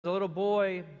As a little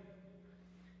boy,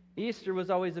 Easter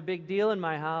was always a big deal in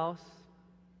my house.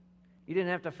 You didn't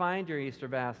have to find your Easter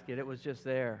basket. It was just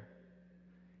there.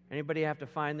 Anybody have to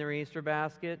find their Easter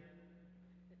basket?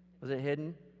 Was it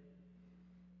hidden?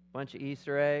 Bunch of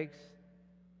Easter eggs.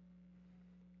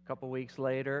 A couple weeks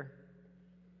later,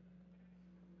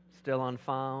 still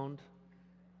unfound.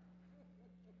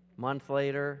 Month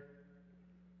later,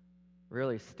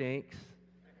 really stinks.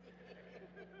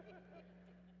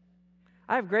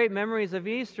 I have great memories of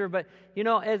Easter, but,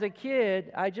 as a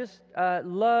kid, I just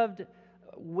loved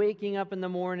waking up in the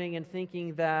morning and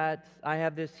thinking that I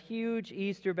have this huge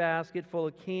Easter basket full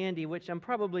of candy, which I'm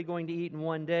probably going to eat in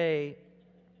one day.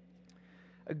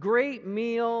 A great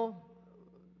meal,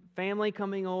 family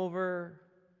coming over.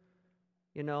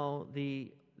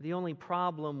 The only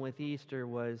problem with Easter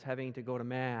was having to go to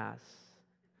Mass.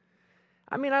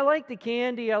 I mean, I like the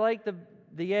candy, I like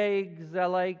the eggs, I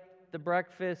like the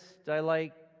breakfast, I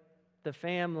like the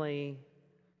family.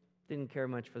 Didn't care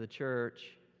much for the church.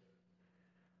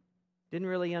 Didn't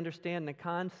really understand the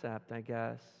concept, I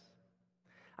guess.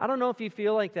 I don't know if you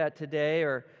feel like that today,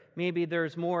 or maybe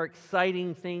there's more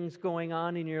exciting things going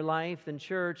on in your life than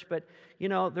church, but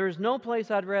there's no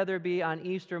place I'd rather be on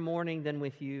Easter morning than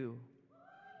with you.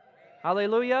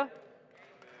 Hallelujah.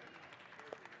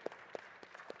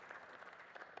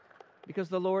 Because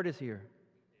the Lord is here.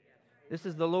 This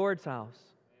is the Lord's house.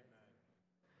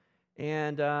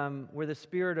 And where the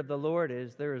Spirit of the Lord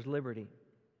is, there is liberty.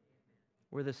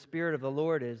 Where the Spirit of the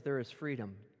Lord is, there is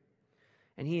freedom.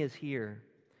 And He is here.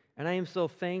 And I am so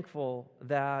thankful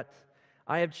that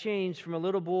I have changed from a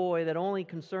little boy that only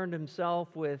concerned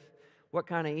himself with what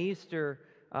kind of Easter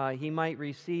he might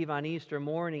receive on Easter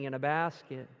morning in a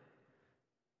basket,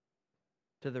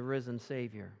 to the risen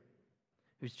Savior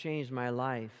who's changed my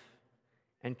life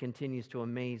and continues to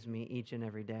amaze me each and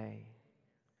every day,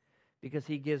 because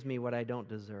He gives me what I don't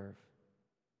deserve: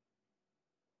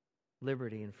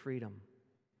 liberty and freedom,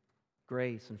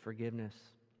 grace and forgiveness.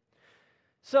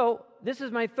 So, this is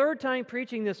my third time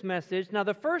preaching this message. Now,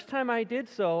 the first time I did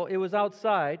so, it was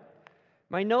outside.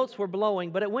 My notes were blowing,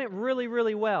 but it went really,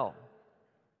 really well.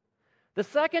 The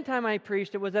second time I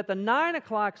preached, it was at the 9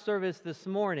 o'clock service this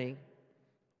morning.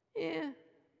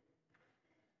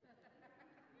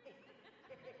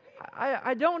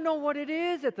 I don't know what it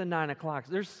is at the 9 o'clock.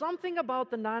 There's something about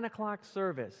the 9 o'clock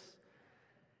service.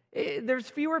 There's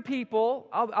fewer people.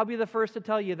 I'll be the first to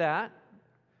tell you that.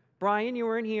 Brian, you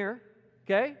weren't here,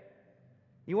 okay?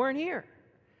 You weren't here.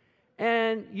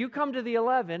 And you come to the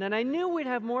 11, and I knew we'd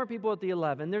have more people at the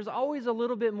 11. There's always a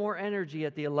little bit more energy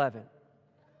at the 11.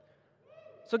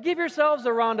 So give yourselves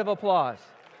a round of applause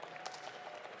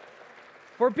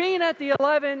for being at the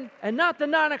 11 and not the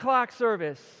 9 o'clock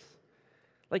service.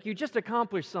 Like you just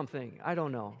accomplished something. I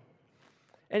don't know.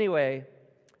 Anyway,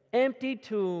 empty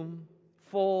tomb,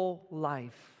 full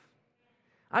life.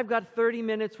 I've got 30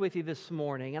 minutes with you this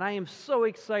morning, and I am so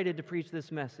excited to preach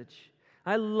this message.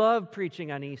 I love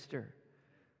preaching on Easter.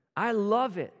 I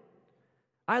love it.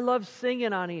 I love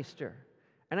singing on Easter.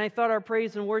 And I thought our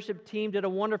praise and worship team did a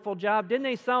wonderful job. Didn't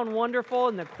they sound wonderful?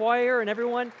 And the choir and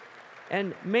everyone.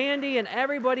 And Mandy and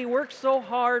everybody worked so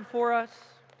hard for us.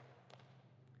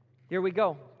 Here we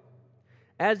go.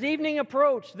 As evening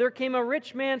approached, there came a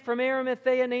rich man from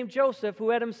Arimathea named Joseph,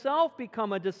 who had himself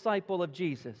become a disciple of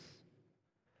Jesus.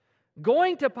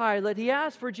 Going to Pilate, he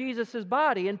asked for Jesus'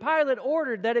 body, and Pilate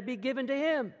ordered that it be given to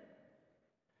him.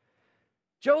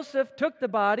 Joseph took the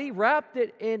body, wrapped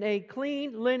it in a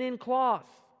clean linen cloth,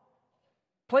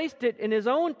 placed it in his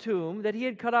own tomb that he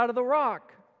had cut out of the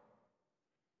rock.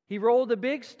 He rolled a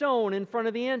big stone in front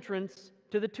of the entrance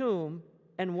to the tomb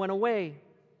and went away.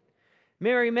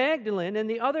 Mary Magdalene and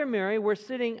the other Mary were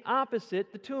sitting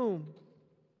opposite the tomb.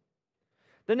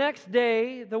 The next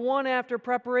day, the one after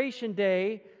preparation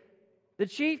day, the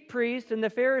chief priests and the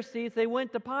Pharisees, they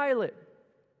went to Pilate.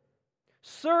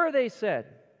 "Sir," they said,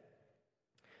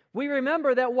 "we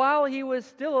remember that while he was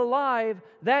still alive,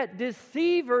 that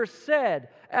deceiver said,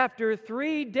 'After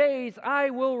 3 days I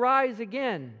will rise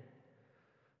again.'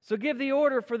 So give the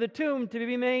order for the tomb to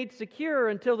be made secure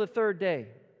until the 3rd day.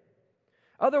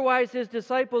 Otherwise, his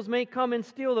disciples may come and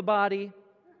steal the body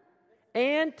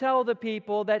and tell the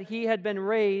people that he had been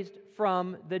raised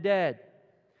from the dead.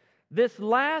 This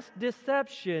last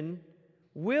deception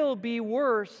will be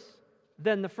worse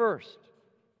than the first."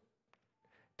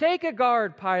 "Take a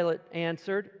guard," Pilate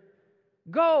answered.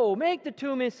 "Go, make the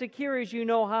tomb as secure as you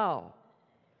know how."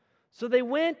 So they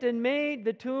went and made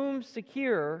the tomb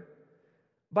secure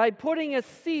by putting a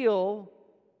seal.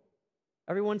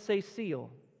 Everyone say seal.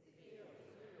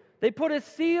 They put a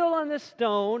seal on the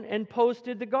stone and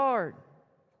posted the guard.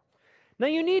 Now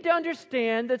you need to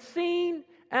understand that scene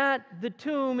at the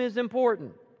tomb is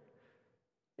important.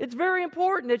 It's very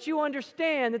important that you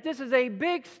understand that this is a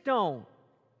big stone.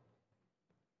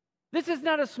 This is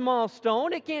not a small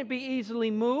stone. It can't be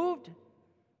easily moved.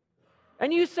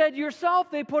 And you said yourself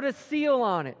they put a seal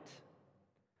on it.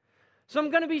 So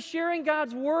I'm going to be sharing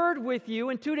God's Word with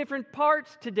you in two different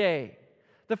parts today.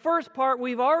 The first part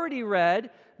we've already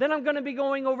read. Then I'm going to be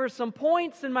going over some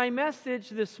points in my message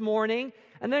this morning.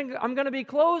 And then I'm going to be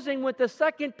closing with the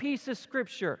second piece of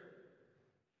Scripture.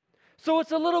 So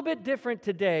it's a little bit different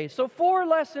today. So 4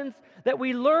 lessons that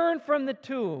we learn from the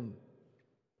tomb.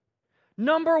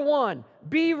 Number 1,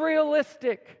 be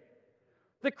realistic.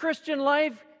 The Christian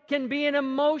life can be an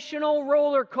emotional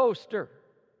roller coaster.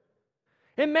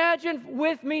 Imagine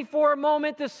with me for a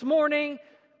moment this morning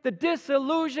the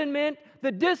disillusionment,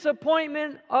 the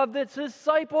disappointment of the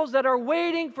disciples that are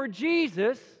waiting for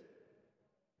Jesus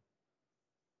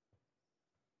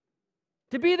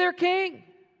to be their king.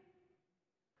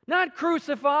 Not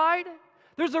crucified.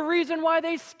 There's a reason why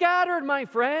they scattered, my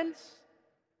friends.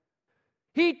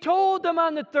 He told them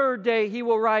on the 3rd day He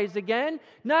will rise again.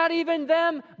 Not even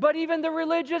them, but even the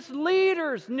religious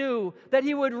leaders knew that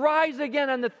He would rise again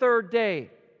on the 3rd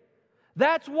day.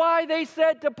 That's why they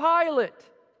said to Pilate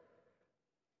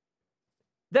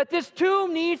that this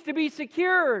tomb needs to be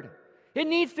secured. It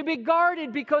needs to be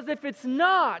guarded, because if it's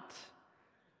not,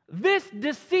 this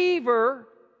deceiver,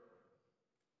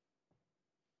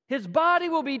 his body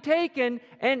will be taken,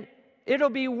 and it'll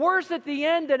be worse at the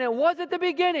end than it was at the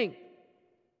beginning.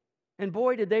 And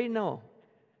boy, did they know.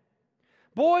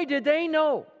 Boy, did they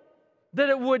know that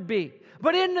it would be.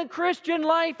 But in the Christian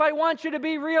life, I want you to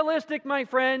be realistic, my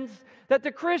friends, that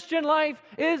the Christian life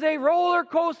is a roller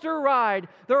coaster ride.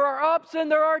 There are ups and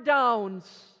there are downs.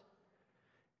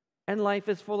 And life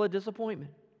is full of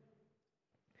disappointment.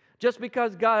 Just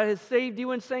because God has saved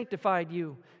you and sanctified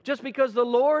you, just because the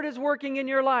Lord is working in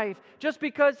your life, just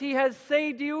because He has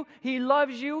saved you, He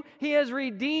loves you, He has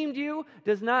redeemed you,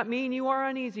 does not mean you are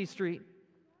on easy street.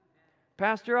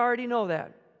 Pastor, I already know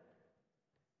that.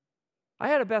 I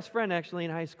had a best friend actually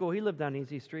in high school. He lived on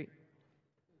Easy Street.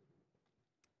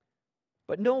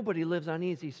 But nobody lives on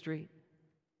Easy Street.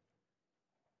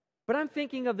 But I'm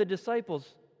thinking of the disciples,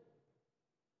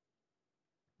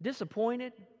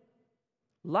 disappointed,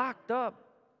 locked up,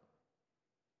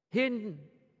 hidden,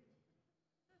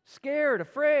 scared,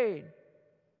 afraid.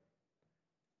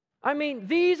 I mean,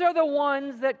 these are the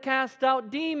ones that cast out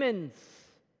demons.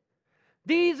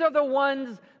 These are the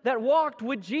ones that walked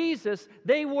with Jesus.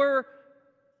 They were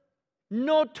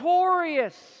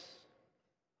notorious.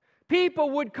 People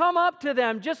would come up to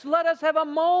them, just let us have a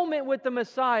moment with the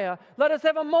Messiah. Let us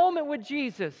have a moment with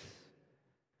Jesus.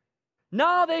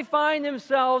 Now they find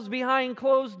themselves behind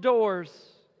closed doors.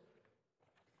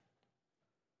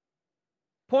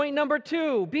 Point number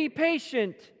 2, be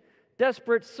patient.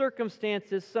 Desperate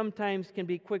circumstances sometimes can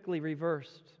be quickly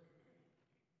reversed.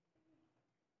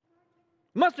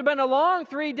 Must have been a long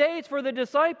 3 days for the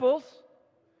disciples.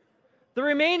 The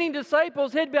remaining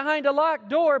disciples hid behind a locked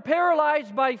door,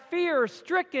 paralyzed by fear,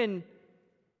 stricken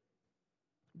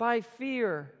by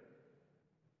fear,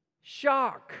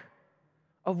 shock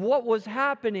of what was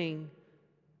happening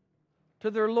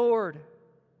to their Lord,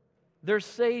 their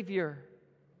Savior,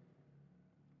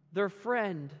 their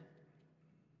friend,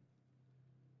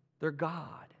 their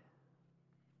God.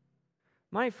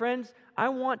 My friends, I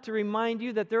want to remind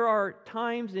you that there are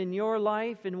times in your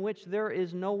life in which there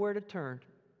is nowhere to turn.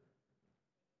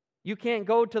 You can't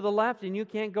go to the left and you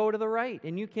can't go to the right,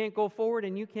 and you can't go forward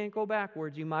and you can't go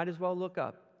backwards. You might as well look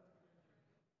up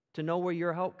to know where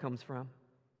your help comes from,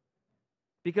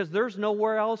 because there's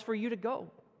nowhere else for you to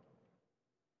go.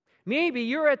 Maybe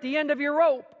you're at the end of your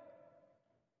rope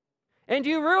and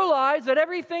you realize that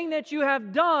everything that you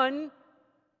have done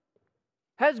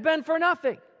has been for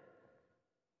nothing.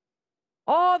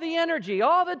 All the energy,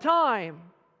 all the time,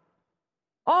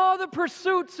 all the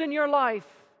pursuits in your life,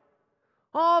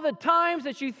 all the times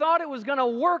that you thought it was going to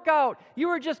work out, you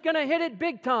were just going to hit it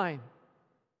big time.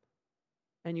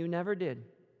 And you never did.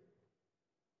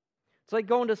 It's like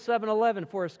going to 7-Eleven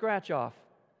for a scratch-off.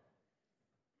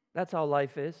 That's how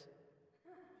life is.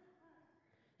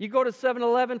 You go to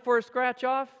 7-Eleven for a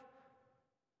scratch-off.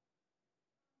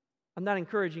 I'm not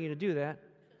encouraging you to do that.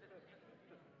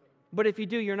 But if you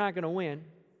do, you're not going to win.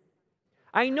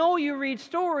 I know you read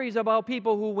stories about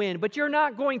people who win, but you're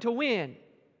not going to win.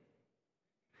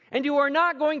 And you are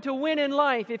not going to win in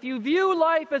life if you view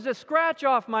life as a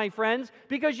scratch-off, my friends,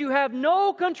 because you have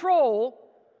no control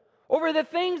over the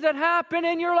things that happen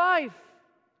in your life.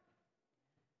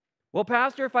 Well,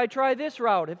 Pastor, if I try this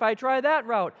route, if I try that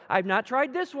route, I've not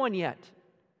tried this one yet.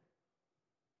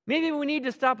 Maybe we need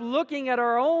to stop looking at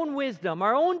our own wisdom,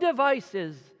 our own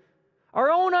devices,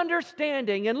 our own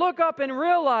understanding, and look up and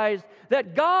realize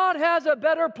that God has a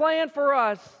better plan for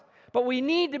us, but we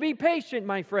need to be patient,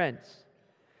 my friends.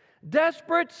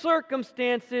 Desperate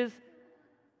circumstances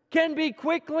can be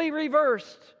quickly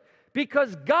reversed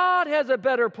because God has a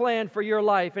better plan for your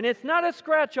life, and it's not a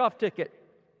scratch-off ticket.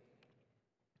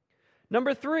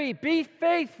 Number 3, be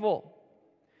faithful,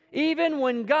 even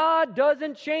when God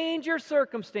doesn't change your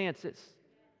circumstances.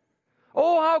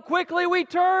 Oh, how quickly we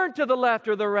turn to the left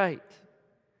or the right.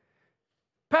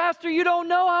 Pastor, you don't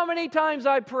know how many times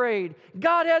I prayed.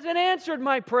 God hasn't answered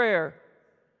my prayer.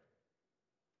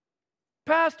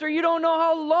 Pastor, you don't know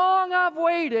how long I've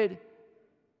waited.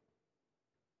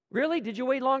 Really? Did you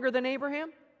wait longer than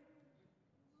Abraham?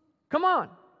 Come on.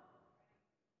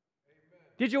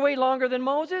 Did you wait longer than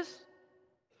Moses?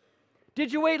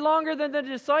 Did you wait longer than the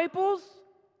disciples?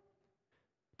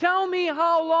 Tell me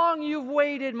how long you've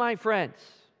waited, my friends.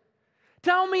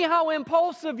 Tell me how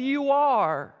impulsive you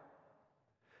are.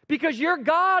 Because your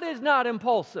God is not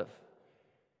impulsive.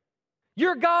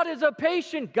 Your God is a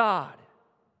patient God.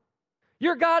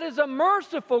 Your God is a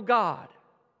merciful God.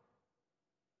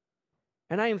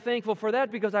 And I am thankful for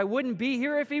that because I wouldn't be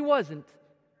here if He wasn't.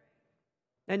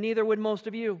 And neither would most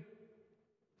of you.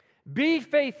 Be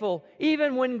faithful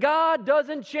even when God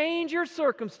doesn't change your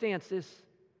circumstances.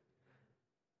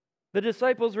 The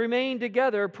disciples remained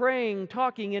together, praying,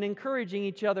 talking, and encouraging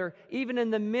each other, even in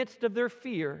the midst of their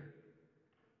fear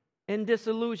and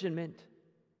disillusionment.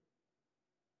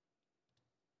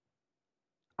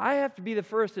 I have to be the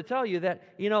first to tell you that,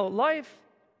 life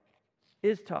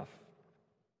is tough,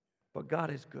 but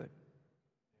God is good.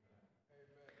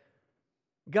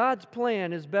 God's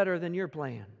plan is better than your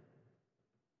plan.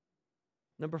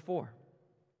 Number 4.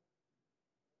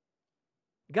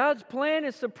 God's plan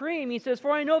is supreme. He says, "For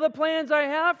I know the plans I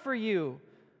have for you,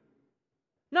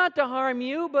 not to harm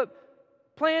you,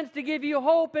 but plans to give you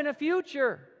hope and a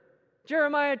future."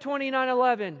 Jeremiah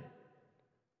 29:11.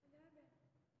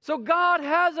 So God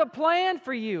has a plan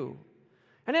for you.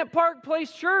 And at Park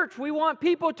Place Church, we want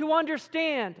people to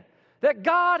understand that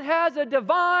God has a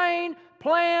divine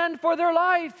plan for their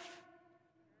life.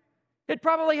 It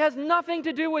probably has nothing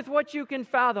to do with what you can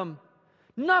fathom,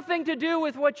 nothing to do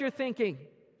with what you're thinking.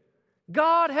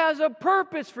 God has a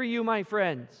purpose for you, my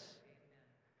friends.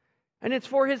 And it's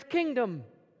for His kingdom.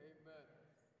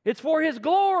 It's for His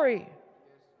glory.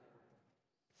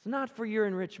 It's not for your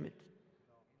enrichment.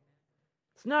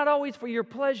 It's not always for your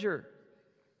pleasure.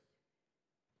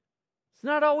 It's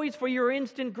not always for your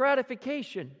instant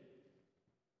gratification.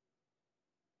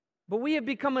 But we have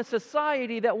become a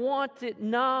society that wants it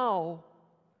now.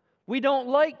 We don't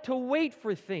like to wait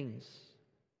for things.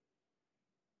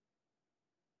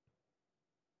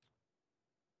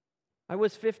 I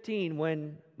was 15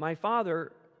 when my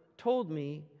father told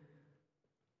me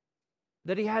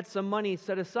that he had some money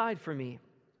set aside for me.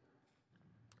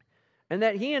 And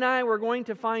that he and I were going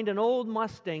to find an old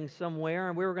Mustang somewhere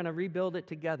and we were going to rebuild it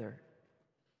together.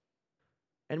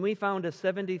 And we found a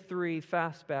 73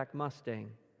 fastback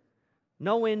Mustang.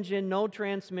 No engine, no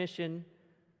transmission.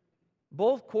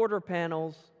 Both quarter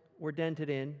panels were dented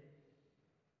in.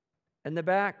 And the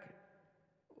back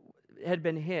had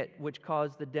been hit, which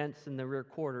caused the dents in the rear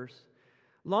quarters.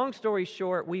 Long story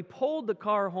short, we pulled the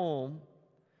car home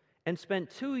and spent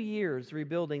 2 years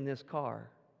rebuilding this car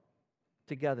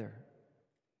together.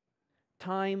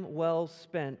 Time well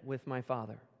spent with my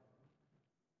father.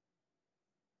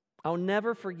 I'll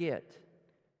never forget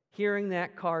hearing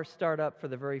that car start up for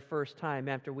the very first time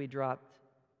after we dropped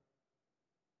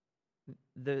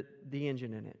the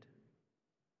engine in it.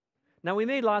 Now, we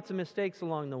made lots of mistakes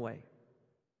along the way.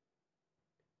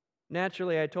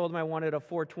 Naturally, I told him I wanted a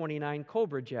 429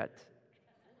 Cobra jet,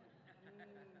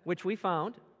 which we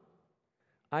found.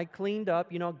 I cleaned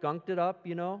up, gunked it up,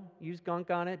 used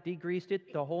gunk on it, degreased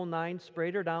it, the whole 9,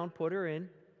 sprayed her down, put her in.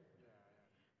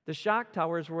 The shock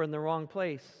towers were in the wrong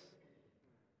place.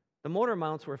 The motor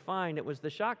mounts were fine. It was the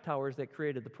shock towers that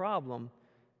created the problem.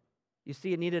 You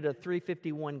see, it needed a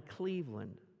 351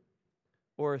 Cleveland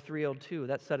or a 302.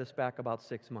 That set us back about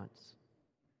 6 months.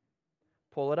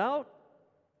 Pull it out,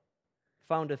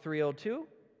 found a 302,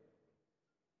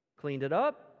 cleaned it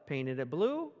up, painted it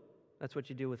blue. That's what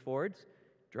you do with Fords.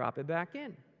 Drop it back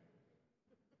in.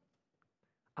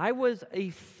 I was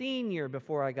a senior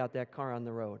before I got that car on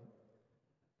the road.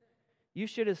 You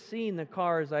should have seen the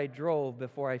cars I drove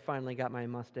before I finally got my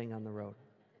Mustang on the road.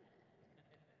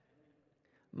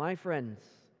 My friends,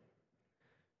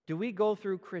 do we go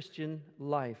through Christian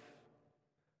life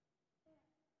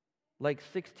like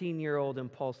 16-year-old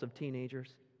impulsive teenagers.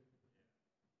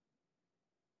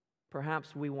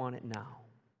 Perhaps we want it now.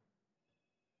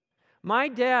 My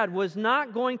dad was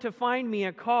not going to find me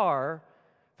a car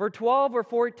for $12,000 or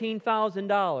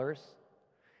 $14,000.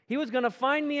 He was going to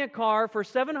find me a car for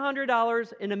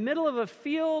 $700 in the middle of a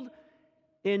field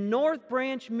in North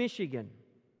Branch, Michigan,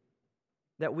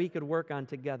 that we could work on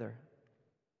together.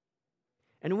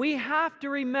 And we have to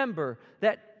remember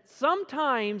that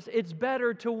sometimes it's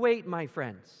better to wait, my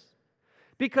friends,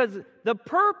 because the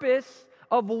purpose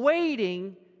of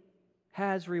waiting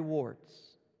has rewards.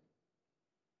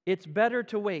 It's better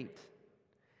to wait.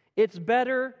 It's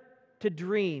better to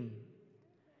dream.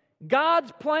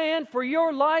 God's plan for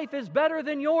your life is better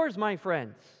than yours, my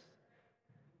friends.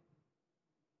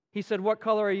 He said, what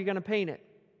color are you going to paint it?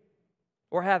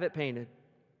 Or have it painted?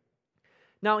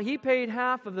 Now, he paid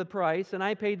half of the price, and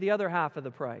I paid the other half of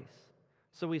the price.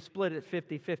 So we split it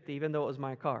 50-50, even though it was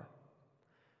my car.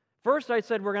 First, I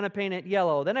said we're going to paint it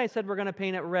yellow. Then I said we're going to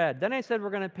paint it red. Then I said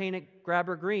we're going to paint it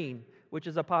grabber green, which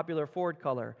is a popular Ford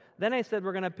color. Then I said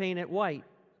we're going to paint it white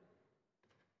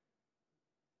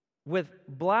with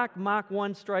black Mach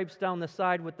 1 stripes down the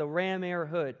side with the Ram Air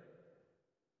hood.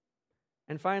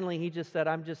 And finally, he just said,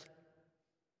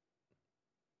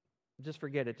 just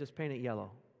forget it. Just paint it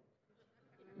yellow.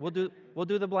 We'll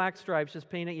do the black stripes. Just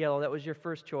paint it yellow. That was your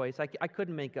first choice. I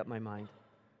couldn't make up my mind.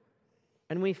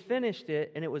 And we finished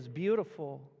it, and it was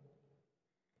beautiful.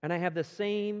 And I have the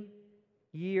same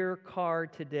year car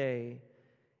today.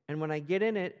 And when I get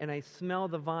in it and I smell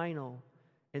the vinyl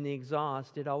and the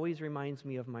exhaust, it always reminds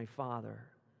me of my father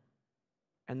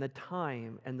and the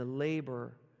time and the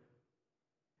labor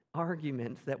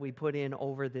arguments that we put in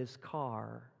over this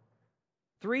car.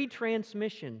 3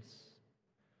 transmissions,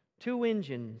 2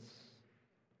 engines.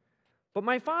 But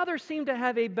my father seemed to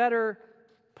have a better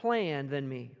plan than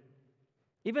me.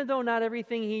 Even though not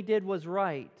everything he did was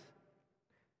right.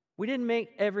 We didn't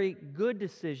make every good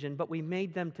decision, but we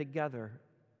made them together.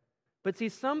 But see,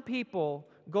 some people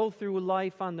go through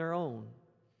life on their own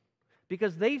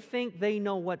because they think they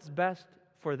know what's best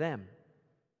for them.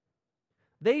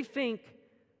 They think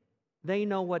they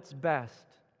know what's best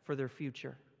for their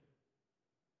future.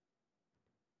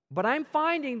 But I'm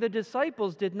finding the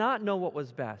disciples did not know what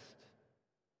was best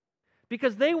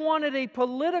because they wanted a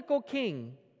political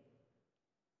king.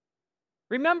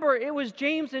 Remember, it was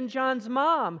James and John's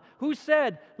mom who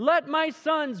said, "Let my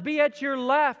sons be at your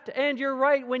left and your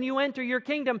right when you enter your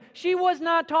kingdom." She was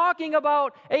not talking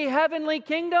about a heavenly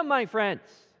kingdom, my friends.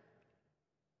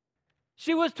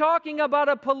 She was talking about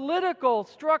a political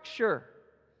structure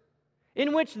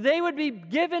in which they would be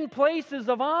given places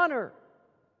of honor.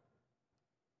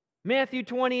 Matthew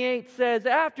 28 says,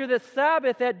 after the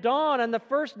Sabbath at dawn on the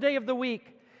first day of the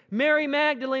week, Mary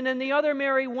Magdalene and the other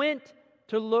Mary went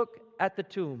to look at the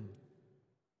tomb.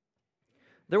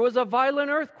 There was a violent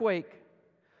earthquake,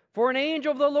 for an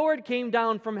angel of the Lord came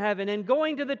down from heaven and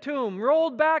going to the tomb,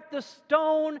 rolled back the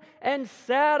stone and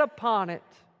sat upon it.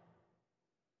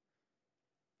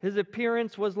 His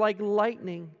appearance was like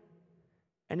lightning,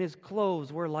 and his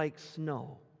clothes were like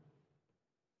snow.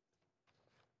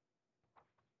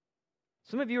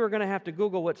 Some of you are going to have to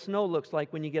Google what snow looks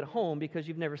like when you get home because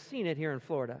you've never seen it here in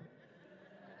Florida.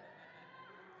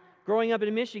 Growing up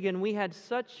in Michigan, we had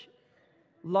such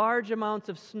large amounts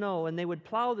of snow, and they would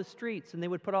plow the streets, and they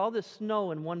would put all the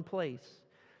snow in one place,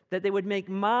 that they would make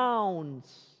mounds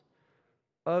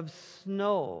of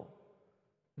snow,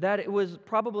 that it was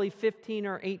probably 15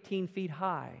 or 18 feet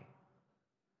high.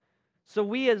 So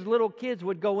we as little kids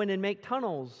would go in and make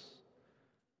tunnels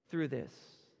through this,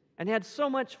 and had so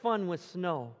much fun with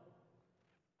snow.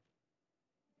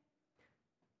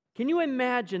 Can you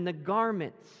imagine the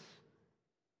garments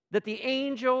that the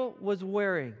angel was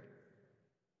wearing?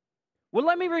 Well,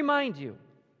 let me remind you.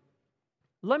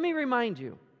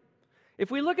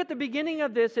 If we look at the beginning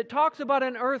of this, it talks about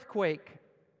an earthquake.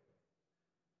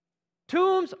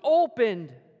 Tombs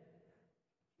opened.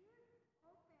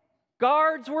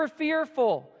 Guards were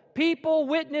fearful. People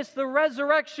witnessed the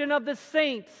resurrection of the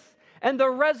saints and the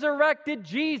resurrected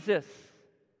Jesus.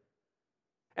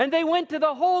 And they went to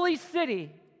the holy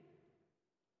city.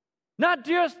 Not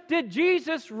just did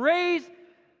Jesus raise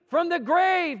from the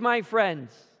grave, my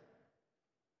friends,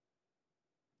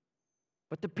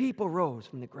 but the people rose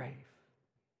from the grave.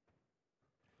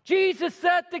 Jesus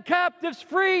set the captives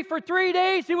free for 3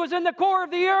 days. He was in the core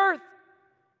of the earth,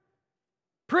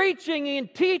 preaching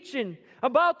and teaching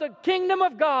about the kingdom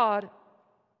of God.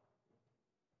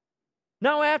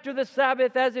 Now, after the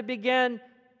Sabbath, as it began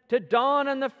to dawn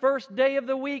on the first day of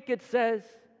the week, it says,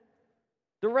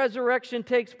 the resurrection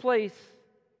takes place.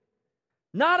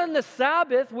 Not on the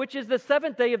Sabbath, which is the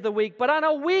seventh day of the week, but on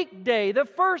a weekday, the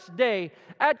first day.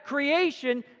 At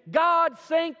creation, God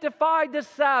sanctified the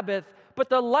Sabbath, but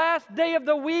the last day of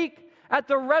the week, at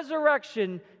the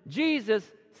resurrection, Jesus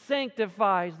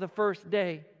sanctifies the first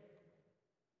day.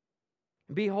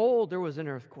 Behold, there was an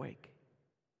earthquake.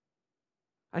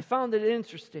 I found it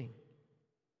interesting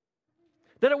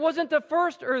that it wasn't the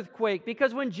first earthquake,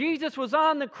 because when Jesus was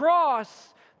on the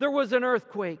cross, there was an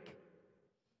earthquake.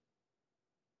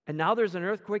 And now there's an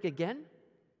earthquake again?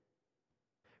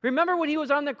 Remember when he was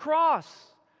on the cross,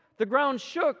 the ground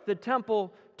shook, the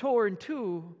temple tore in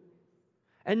two.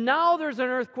 And now there's an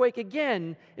earthquake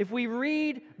again. If we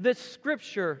read the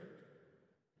scripture,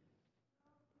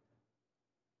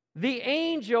 the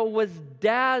angel was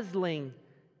dazzling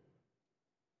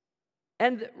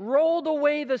and rolled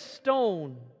away the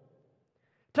stone,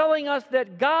 telling us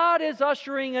that God is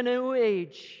ushering a new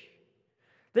age.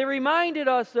 They reminded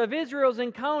us of Israel's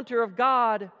encounter of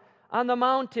God on the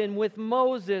mountain with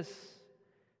Moses.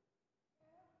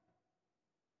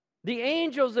 The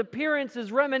angel's appearance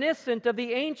is reminiscent of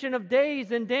the Ancient of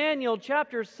Days in Daniel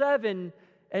chapter 7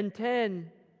 and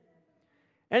 10.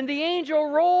 And the angel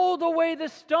rolled away the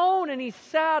stone and he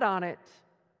sat on it.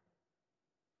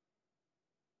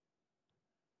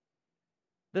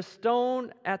 The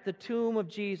stone at the tomb of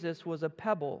Jesus was a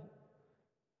pebble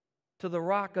to the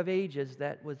rock of ages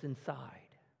that was inside.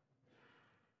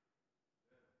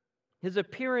 His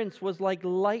appearance was like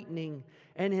lightning,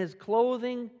 and his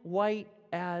clothing white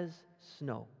as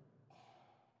snow.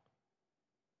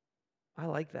 I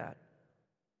like that.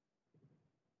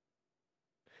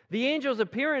 The angel's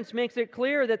appearance makes it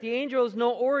clear that the angel is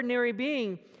no ordinary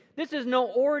being. This is no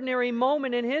ordinary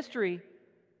moment in history.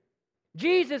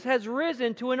 Jesus has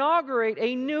risen to inaugurate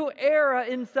a new era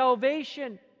in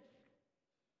salvation.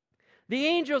 The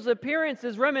angel's appearance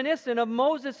is reminiscent of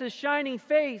Moses' shining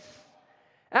face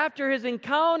after his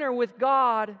encounter with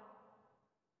God.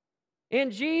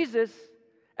 And Jesus,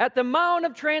 at the Mount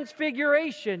of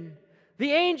Transfiguration,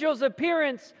 the angel's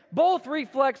appearance both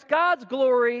reflects God's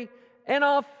glory and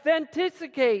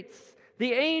authenticates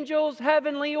the angel's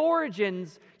heavenly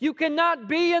origins. You cannot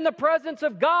be in the presence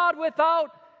of God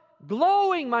without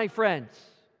glowing, my friends.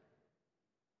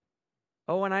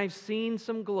 Oh, and I've seen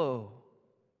some glow.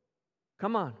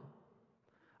 Come on.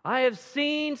 I have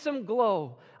seen some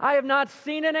glow. I have not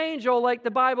seen an angel like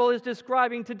the Bible is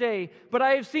describing today, but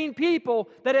I have seen people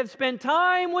that have spent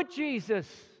time with Jesus,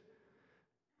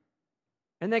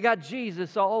 and they got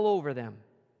Jesus all over them.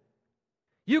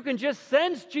 You can just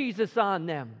sense Jesus on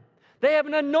them. They have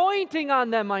an anointing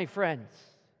on them, my friends.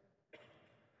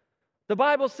 The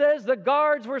Bible says the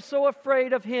guards were so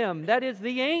afraid of him, that is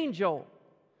the angel,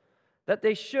 that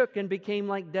they shook and became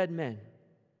like dead men.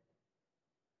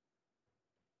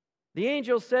 The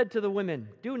angel said to the women,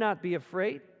 "Do not be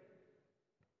afraid,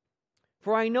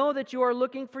 for I know that you are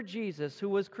looking for Jesus who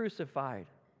was crucified.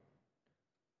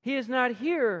 He is not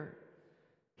here.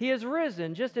 He is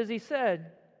risen, just as he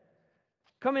said.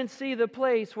 Come and see the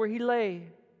place where he lay."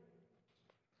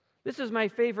 This is my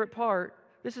favorite part.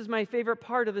 This is my favorite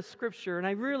part of the scripture, and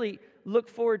I really look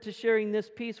forward to sharing this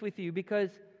piece with you because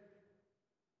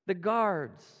the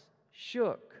guards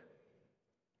shook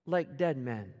like dead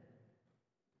men.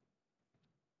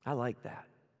 I like that.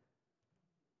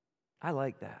 I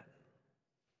like that.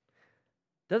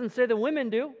 Doesn't say the women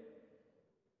do.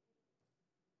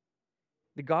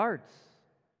 The guards.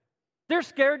 They're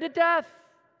scared to death.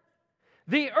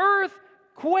 The earth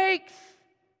quakes,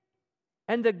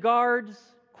 and the guards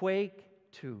quake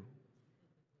too.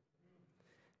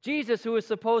 Jesus, who is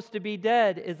supposed to be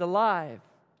dead, is alive.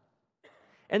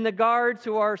 And the guards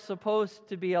who are supposed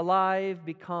to be alive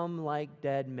become like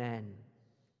dead men.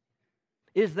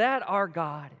 Is that our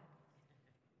God?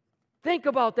 Think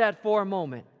about that for a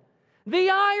moment. The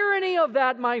irony of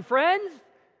that, my friends.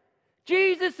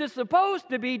 Jesus is supposed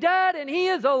to be dead and he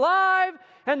is alive,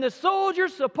 and the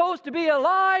soldier's supposed to be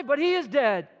alive, but he is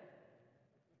dead.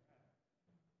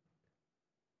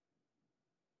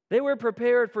 They were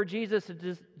prepared for Jesus'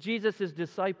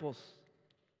 disciples.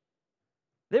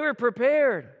 They were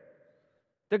prepared.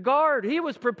 The guard, he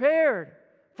was prepared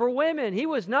for women. He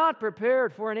was not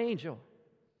prepared for an angel.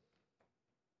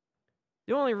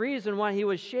 The only reason why he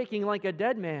was shaking like a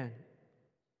dead man,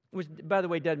 which, by the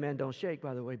way, dead men don't shake,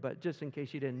 by the way, but just in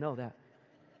case you didn't know that.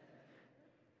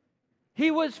 He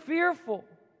was fearful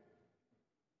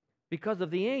because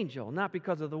of the angel, not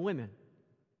because of the women.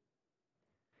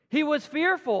 He was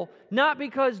fearful not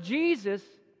because Jesus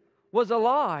was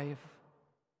alive,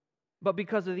 but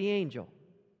because of the angel.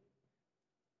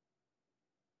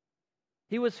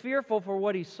 He was fearful for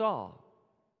what he saw.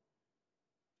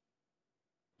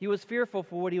 He was fearful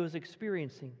for what he was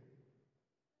experiencing.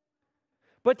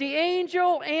 But the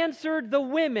angel answered the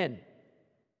women,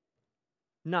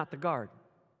 not the guard.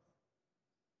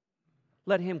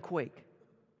 Let him quake.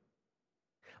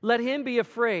 Let him be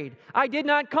afraid. I did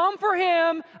not come for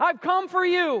him, I've come for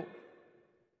you.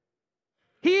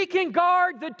 He can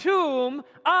guard the tomb,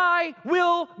 I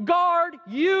will guard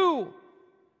you,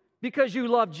 because you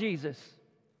love Jesus.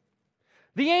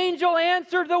 The angel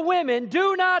answered the women,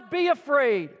 do not be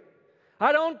afraid.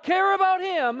 I don't care about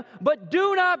him, but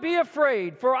do not be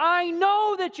afraid, for I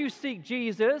know that you seek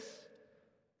Jesus,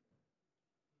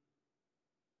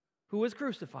 who was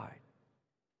crucified.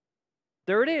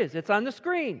 There it is. It's on the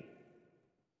screen.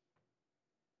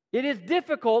 It is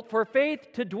difficult for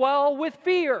faith to dwell with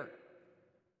fear.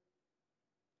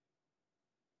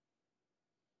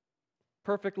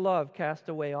 Perfect love casts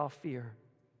away all fear.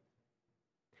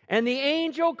 And the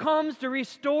angel comes to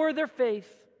restore their faith.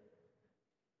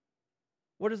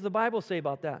 What does the Bible say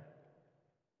about that?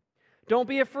 Don't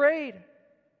be afraid.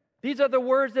 These are the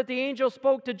words that the angel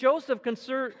spoke to Joseph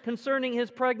concerning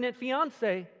his pregnant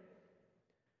fiancée.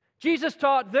 Jesus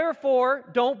taught, therefore,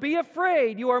 don't be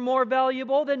afraid. You are more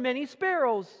valuable than many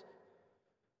sparrows.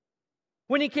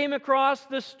 When he came across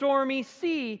the stormy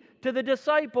sea to the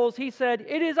disciples, he said,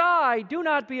 it is I, do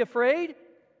not be afraid.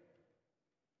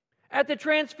 At the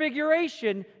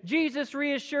transfiguration, Jesus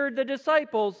reassured the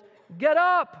disciples, get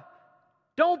up,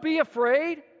 don't be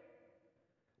afraid.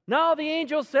 Now the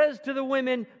angel says to the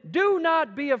women, do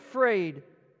not be afraid.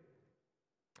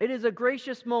 It is a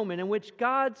gracious moment in which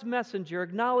God's messenger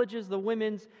acknowledges the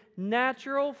women's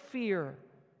natural fear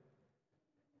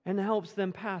and helps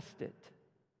them past it.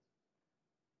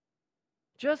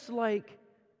 Just like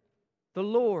the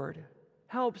Lord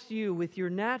helps you with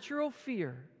your natural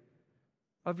fear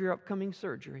of your upcoming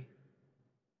surgery,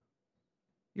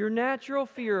 your natural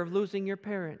fear of losing your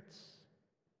parents,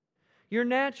 your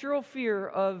natural fear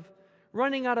of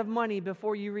running out of money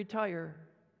before you retire,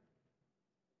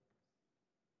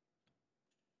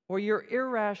 or your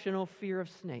irrational fear of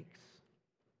snakes.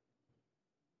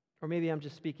 Or maybe I'm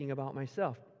just speaking about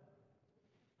myself.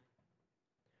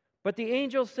 But the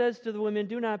angel says to the women,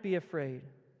 do not be afraid.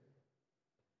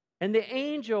 And the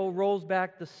angel rolls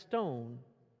back the stone,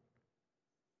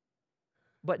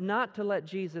 but not to let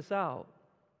Jesus out,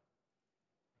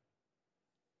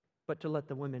 but to let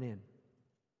the women in.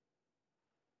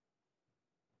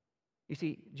 You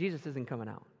see, Jesus isn't coming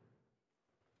out.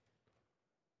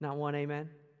 Not one amen?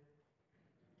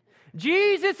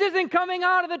 Jesus isn't coming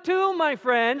out of the tomb, my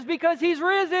friends, because he's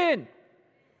risen.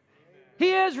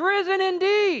 He is risen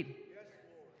indeed.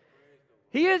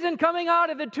 He isn't coming out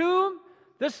of the tomb.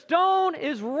 The stone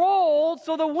is rolled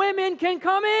so the women can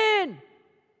come in.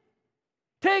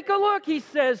 Take a look, he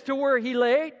says, to where he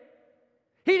laid.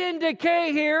 He didn't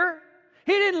decay here.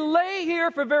 He didn't lay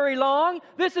here for very long.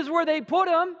 This is where they put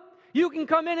him. You can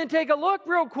come in and take a look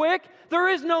real quick. There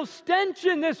is no stench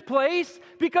in this place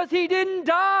because he didn't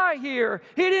die here.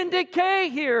 He didn't decay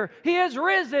here. He has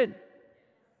risen.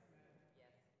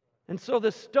 And so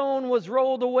the stone was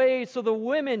rolled away so the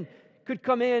women could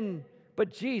come in,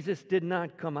 but Jesus did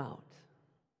not come out.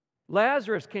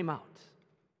 Lazarus came out.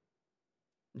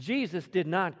 Jesus did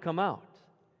not come out.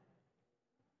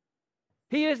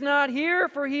 He is not here,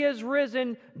 for he has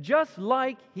risen just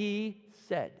like he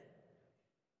said.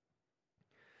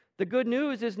 The good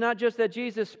news is not just that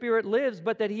Jesus' Spirit lives,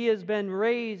 but that he has been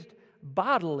raised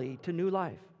bodily to new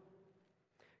life.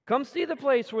 Come see the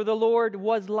place where the Lord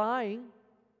was lying.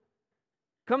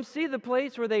 Come see the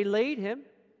place where they laid him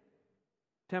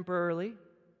temporarily,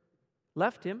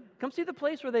 left him. Come see the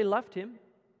place where they left him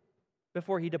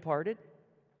before he departed.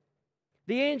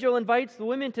 The angel invites the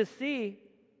women to see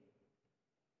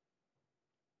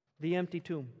the empty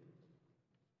tomb.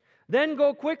 Then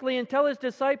go quickly and tell his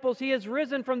disciples he has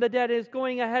risen from the dead and is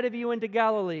going ahead of you into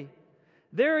Galilee.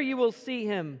 There you will see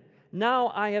him.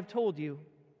 Now I have told you.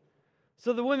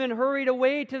 So the women hurried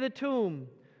away to the tomb,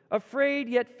 afraid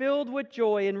yet filled with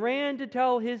joy, and ran to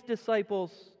tell his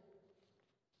disciples.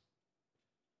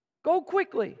 Go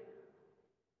quickly.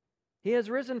 He has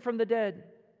risen from the dead.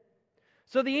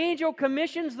 So the angel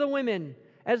commissions the women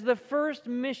as the first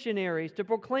missionaries to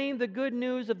proclaim the good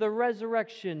news of the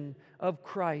resurrection of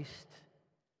Christ.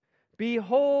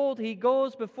 Behold, he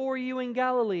goes before you in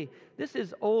Galilee. This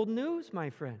is old news, my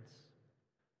friends.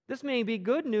 This may be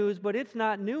good news, but it's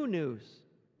not new news.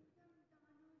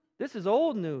 This is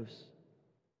old news.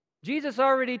 Jesus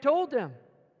already told them.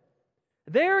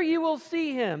 There you will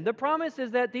see him. The promise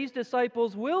is that these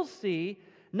disciples will see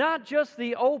not just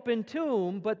the open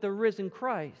tomb, but the risen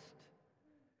Christ.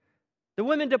 The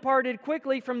women departed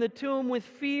quickly from the tomb with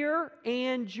fear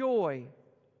and joy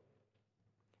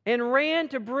and ran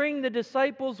to bring the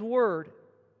disciples word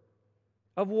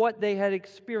of what they had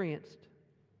experienced.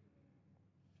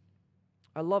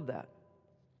 I love that.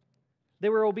 They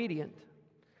were obedient.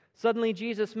 Suddenly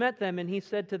Jesus met them and he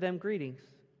said to them, "Greetings."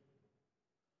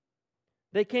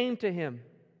 They came to him,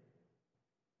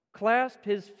 clasped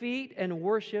his feet, and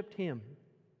worshiped him.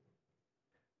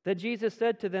 Then Jesus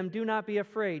said to them, "Do not be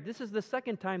afraid." This is the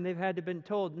second time they've had to been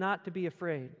told not to be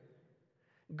afraid.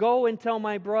 "Go and tell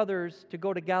my brothers to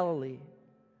go to Galilee.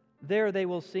 There they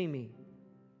will see me."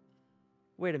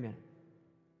 Wait a minute.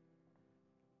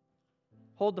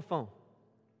 Hold the phone.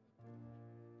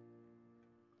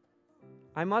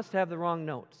 I must have the wrong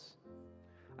notes.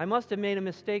 I must have made a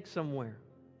mistake somewhere.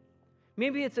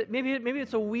 Maybe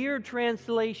it's a weird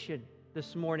translation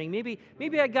this morning.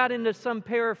 Maybe I got into some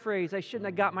paraphrase I shouldn't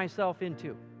have got myself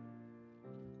into.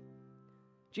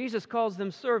 Jesus calls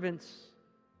them servants.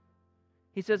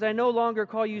 He says, "I no longer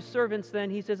call you servants then."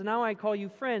 He says, "Now I call you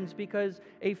friends, because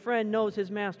a friend knows his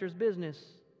master's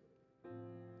business."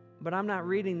 But I'm not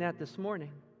reading that this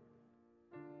morning.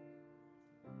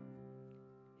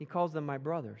 He calls them my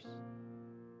brothers.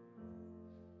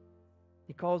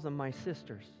 He calls them my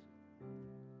sisters.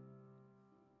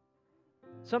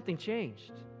 Something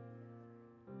changed.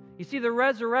 You see, the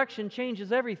resurrection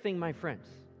changes everything, my friends.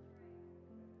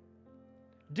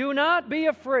 Do not be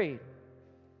afraid.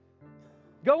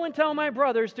 Go and tell my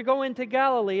brothers to go into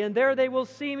Galilee, and there they will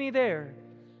see me there.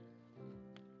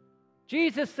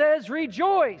 Jesus says,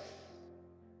 "Rejoice."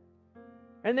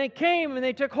 And they came and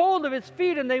they took hold of his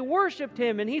feet and they worshiped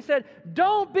him. And he said,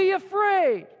 "Don't be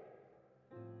afraid."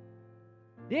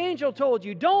 The angel told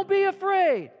you, "Don't be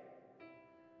afraid.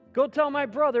 Go tell my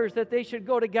brothers that they should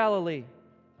go to Galilee."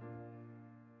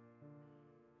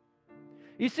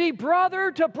 You see, brother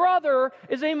to brother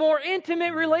is a more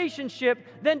intimate relationship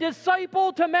than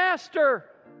disciple to master.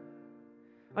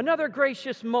 Another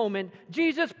gracious moment.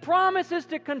 Jesus promises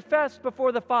to confess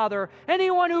before the Father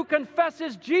anyone who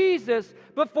confesses Jesus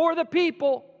before the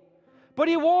people. But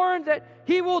he warned that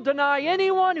he will deny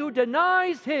anyone who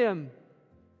denies him.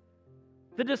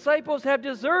 The disciples have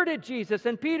deserted Jesus,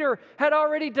 and Peter had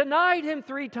already denied him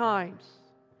 3 times.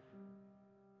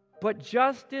 But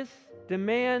justice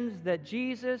demands that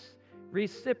Jesus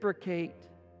reciprocate.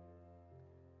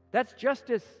 That's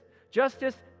justice.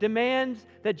 Justice demands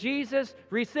that Jesus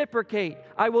reciprocate.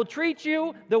 I will treat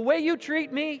you the way you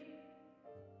treat me,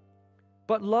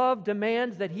 but love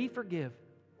demands that he forgive.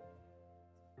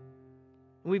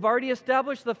 We've already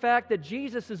established the fact that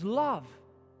Jesus is love,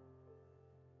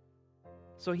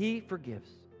 so he forgives.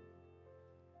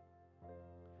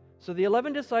 So the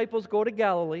 11 disciples go to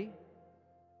Galilee,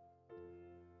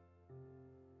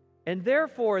 and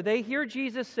therefore they hear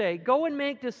Jesus say, "Go and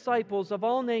make disciples of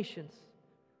all nations."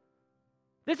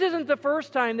 This isn't the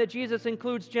first time that Jesus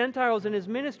includes Gentiles in his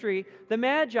ministry. The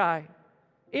Magi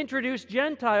introduced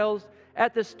Gentiles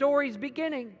at the story's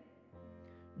beginning.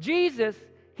 Jesus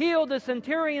healed a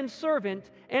centurion's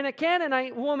servant and a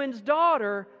Canaanite woman's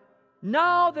daughter.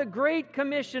 Now the Great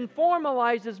Commission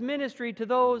formalizes ministry to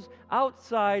those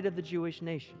outside of the Jewish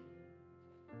nation.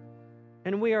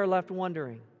 And we are left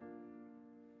wondering,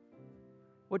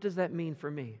 what does that mean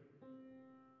for me?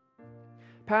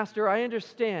 Pastor, I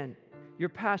understand your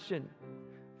passion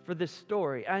for this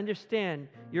story. I understand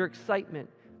your excitement.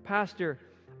 Pastor,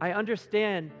 I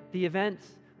understand the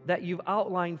events that you've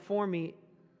outlined for me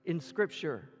in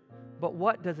Scripture. But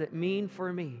what does it mean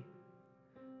for me?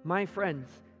 My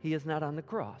friends, he is not on the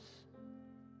cross.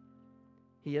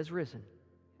 He has risen.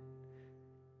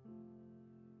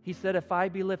 He said, "If I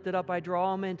be lifted up, I draw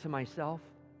all men to myself."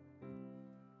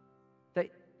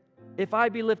 That if I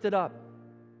be lifted up,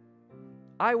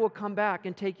 I will come back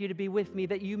and take you to be with me,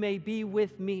 that you may be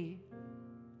with me.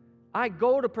 I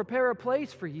go to prepare a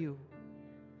place for you.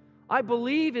 I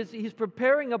believe he's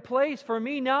preparing a place for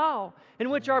me now in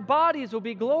which our bodies will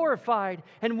be glorified,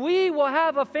 and we will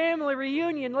have a family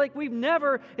reunion like we've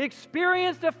never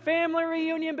experienced a family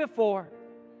reunion before.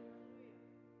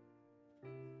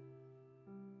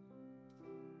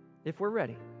 If we're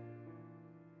ready,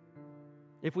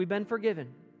 if we've been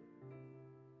forgiven,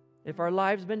 if our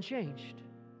lives have been changed,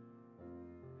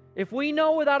 if we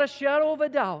know without a shadow of a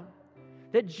doubt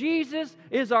that Jesus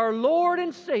is our Lord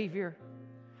and Savior,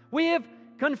 we have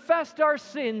confessed our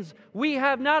sins. We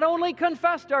have not only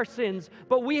confessed our sins,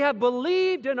 but we have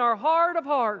believed in our heart of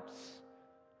hearts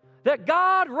that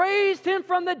God raised him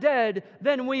from the dead,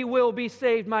 then we will be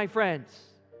saved, my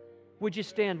friends. Would you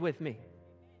stand with me?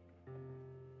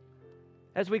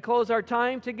 As we close our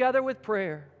time together with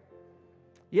prayer,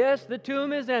 Yes, the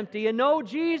tomb is empty. And no,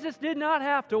 Jesus did not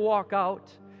have to walk out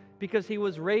because He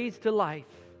was raised to life.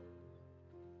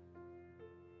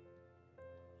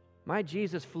 My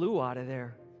Jesus flew out of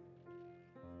there.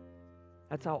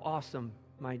 That's how awesome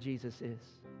my Jesus is.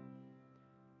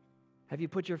 Have you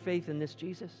put your faith in this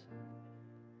Jesus?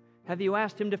 Have you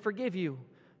asked Him to forgive you,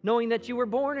 knowing that you were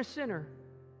born a sinner?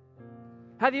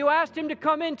 Have you asked Him to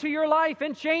come into your life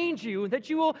and change you, that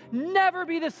you will never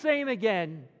be the same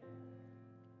again?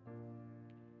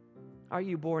 Are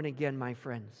you born again, my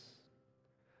friends?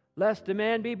 Lest a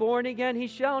man be born again, he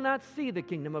shall not see the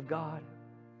kingdom of God.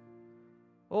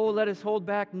 Oh, let us hold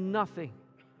back nothing.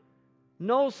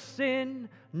 No sin,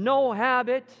 no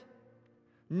habit,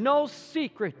 no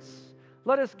secrets.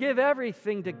 Let us give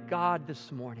everything to God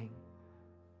this morning.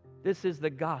 This is the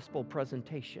gospel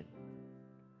presentation.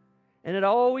 And it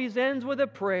always ends with a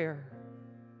prayer.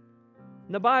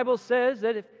 And the Bible says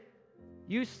that if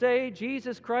you say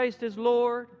Jesus Christ is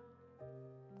Lord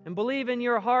and believe in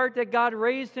your heart that God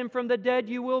raised Him from the dead,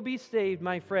 you will be saved,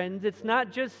 my friends. It's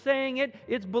not just saying it,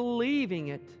 it's believing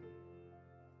it.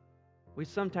 We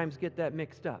sometimes get that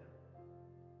mixed up.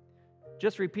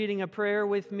 Just repeating a prayer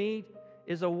with me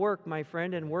is a work, my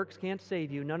friend, and works can't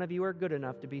save you. None of you are good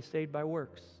enough to be saved by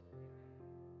works.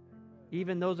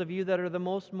 Even those of you that are the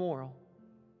most moral.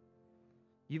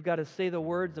 You've got to say the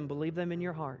words and believe them in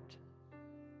your heart.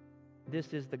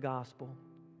 This is the gospel.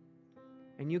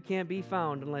 And you can't be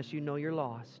found unless you know you're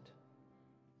lost.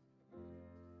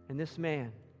 And this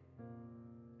man,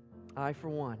 I for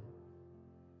one,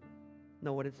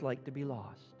 know what it's like to be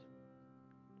lost.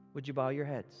 Would you bow your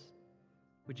heads?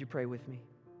 Would you pray with me?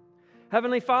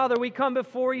 Heavenly Father, we come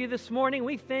before you this morning.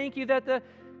 We thank you that the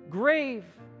grave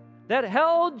that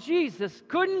held Jesus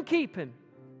couldn't keep Him.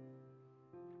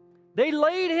 They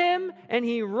laid Him and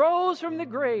He rose from the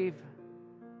grave.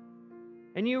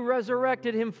 And you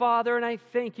resurrected Him, Father, and I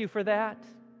thank you for that.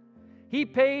 He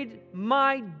paid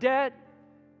my debt.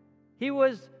 He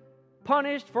was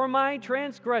punished for my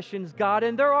transgressions, God,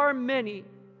 and there are many.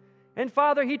 And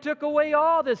Father, He took away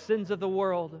all the sins of the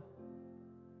world.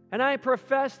 And I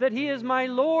profess that He is my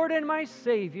Lord and my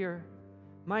Savior,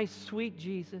 my sweet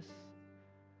Jesus.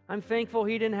 I'm thankful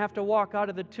He didn't have to walk out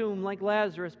of the tomb like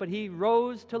Lazarus, but He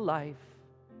rose to life.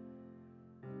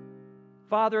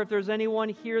 Father, if there's anyone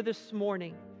here this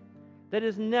morning that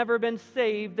has never been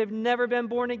saved, they've never been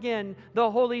born again,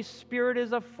 the Holy Spirit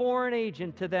is a foreign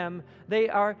agent to them. They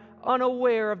are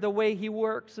unaware of the way He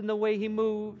works and the way He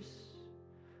moves.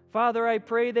 Father, I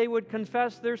pray they would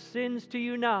confess their sins to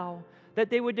you now, that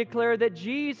they would declare that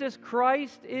Jesus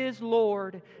Christ is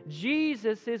Lord,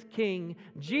 Jesus is King,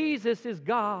 Jesus is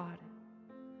God.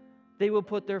 They will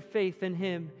put their faith in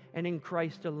Him and in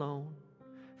Christ alone.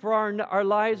 For our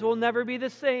lives will never be the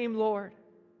same, Lord.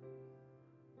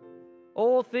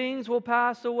 Old things will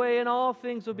pass away and all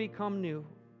things will become new.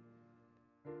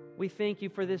 We thank you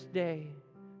for this day,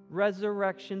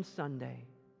 Resurrection Sunday.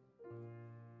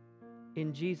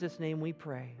 In Jesus' name we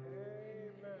pray.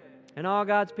 Amen. And all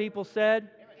God's people said,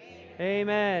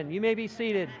 Amen. You may be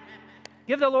seated.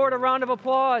 Give the Lord a round of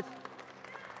applause.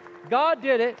 God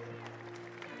did it.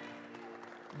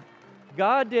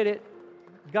 God did it.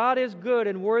 God is good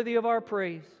and worthy of our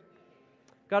praise.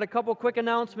 Got a couple quick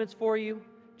announcements for you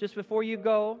just before you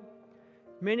go.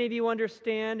 Many of you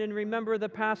understand and remember the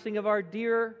passing of our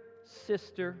dear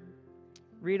sister,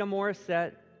 Rita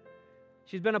Morissette.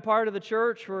 She's been a part of the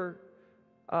church for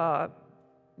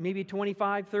maybe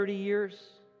 25, 30 years.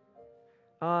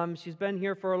 She's been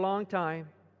here for a long time.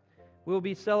 We'll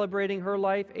be celebrating her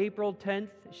life April 10th.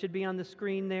 It should be on the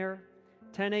screen there.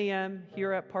 10 a.m.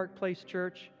 here at Park Place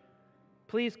Church.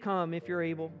 Please come if you're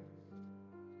able.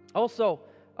 Also,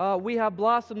 we have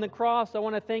blossomed the cross. I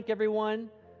want to thank everyone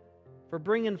for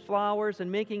bringing flowers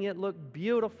and making it look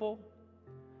beautiful.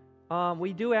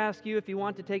 We do ask you, if you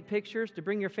want to take pictures, to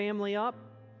bring your family up.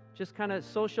 Just kind of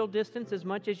social distance as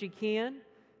much as you can.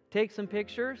 Take some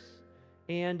pictures.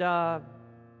 And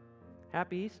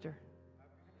happy Easter.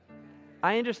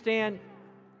 I understand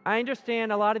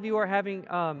a lot of you are having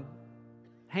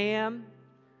ham.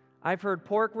 I've heard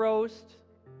pork roast.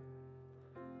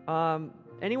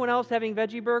 Anyone else having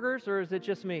veggie burgers, or is it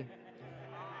just me?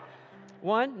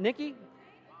 One? Nikki?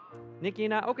 Nikki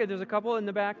and I? Okay, there's a couple in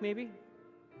the back maybe.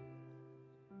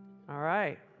 All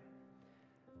right.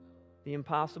 The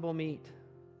impossible meat.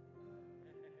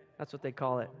 That's what they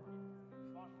call it.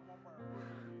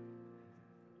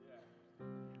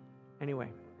 Anyway,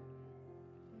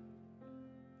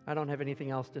 I don't have anything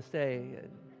else to say.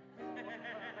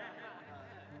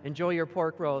 Enjoy your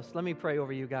pork roast. Let me pray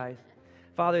over you guys.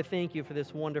 Father, thank you for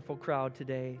this wonderful crowd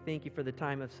today. Thank you for the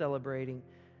time of celebrating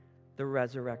the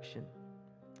resurrection.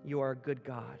 You are a good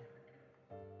God,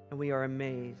 and we are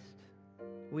amazed.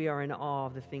 We are in awe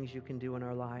of the things you can do in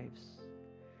our lives.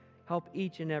 Help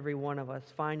each and every one of us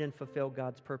find and fulfill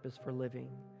God's purpose for living,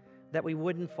 that we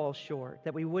wouldn't fall short,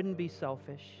 that we wouldn't be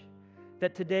selfish,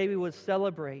 that today we would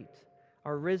celebrate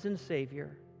our risen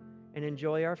Savior and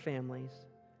enjoy our families.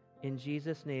 In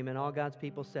Jesus' name, and all God's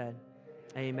people said,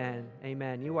 amen.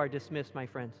 Amen. You are dismissed, my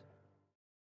friends.